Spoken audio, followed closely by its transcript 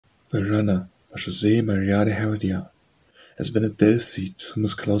Verona, Jose Maria de Heredia. As when at Delphi,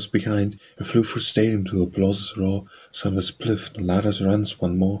 Thymus close behind, he flew through stadium to applause's roar, so on his plinth, Ladas runs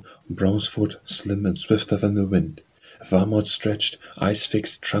one more, on bronze foot, slim and swifter than the wind. With arm outstretched, eyes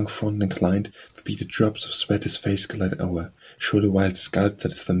fixed, trunk front inclined, the beaded drops of sweat his face glide o'er, surely wild sculptor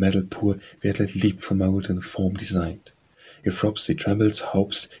that the metal poor, we had let leap from mould and form designed. He throbs, he trembles,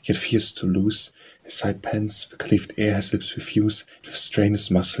 hopes, yet fears to lose, his side pants, the cleaved air his lips refuse, with strain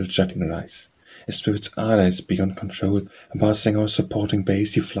his muscle jutting rise. His spirit's ardor is beyond control, and passing our supporting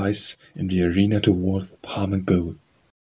base he flies in the arena toward the palm and goal.